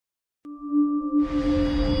Here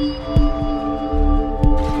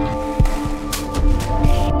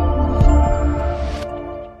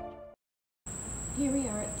we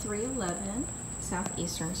are at 311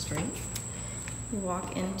 Southeastern Street. We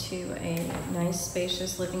walk into a nice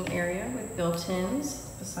spacious living area with built-ins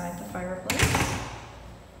beside the fireplace.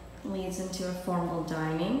 Leads into a formal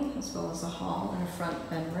dining as well as a hall and a front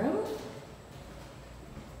bedroom.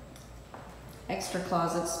 Extra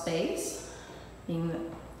closet space, being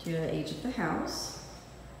due to the age of the house.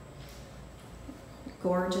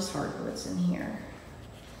 Gorgeous hardwoods in here.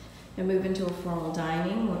 And move into a formal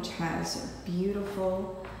dining, which has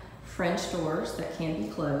beautiful French doors that can be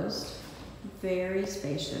closed. Very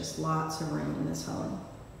spacious, lots of room in this home.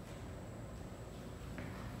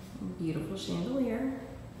 Beautiful chandelier.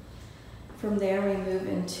 From there we move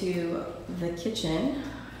into the kitchen,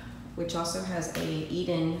 which also has a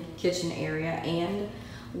eat-in kitchen area and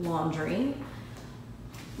laundry.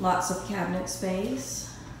 Lots of cabinet space,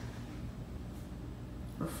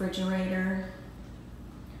 refrigerator,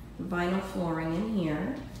 vinyl flooring in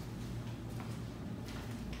here.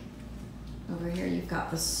 Over here you've got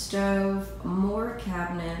the stove, more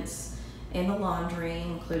cabinets, and the laundry,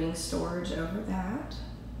 including storage over that.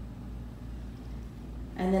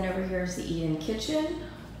 And then over here is the eat-in kitchen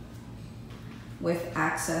with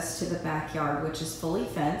access to the backyard, which is fully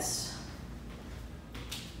fenced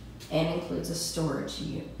and includes a storage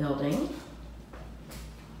building.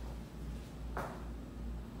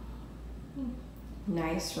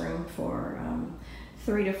 Nice room for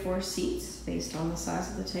 3 to 4 seats based on the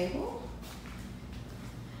size of the table.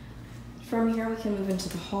 From here we can move into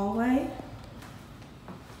the hallway.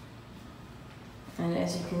 And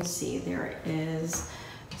as you can see, there is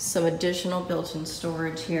some additional built-in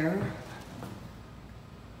storage here.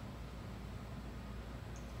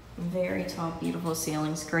 Very tall, beautiful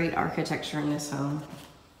ceilings, great architecture in this home.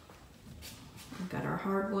 We've got our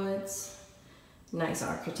hardwoods, nice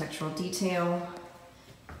architectural detail.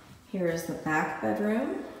 Here is the back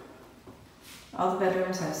bedroom. All the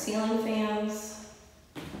bedrooms have ceiling fans.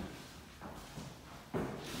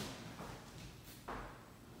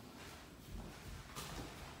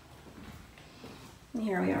 And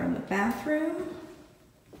here we are in the bathroom.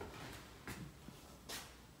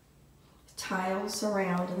 Tiles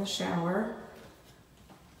surround in the shower.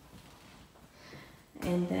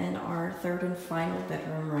 And then our third and final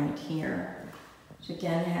bedroom right here, which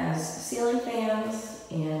again has ceiling fans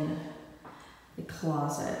and the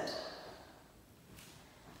closet.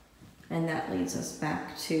 And that leads us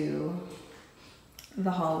back to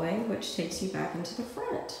the hallway, which takes you back into the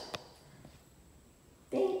front.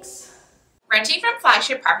 Thanks. Renting from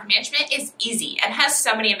Flagship Property Management is easy and has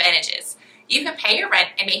so many advantages. You can pay your rent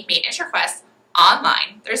and make maintenance requests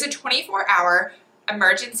online. There's a 24-hour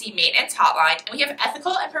emergency maintenance hotline, and we have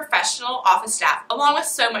ethical and professional office staff, along with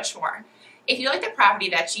so much more. If you like the property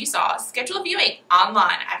that you saw, schedule a viewing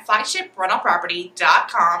online at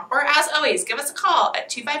flagshipretalproperty.com, or as always, give us a call at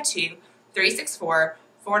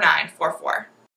 252-364-4944.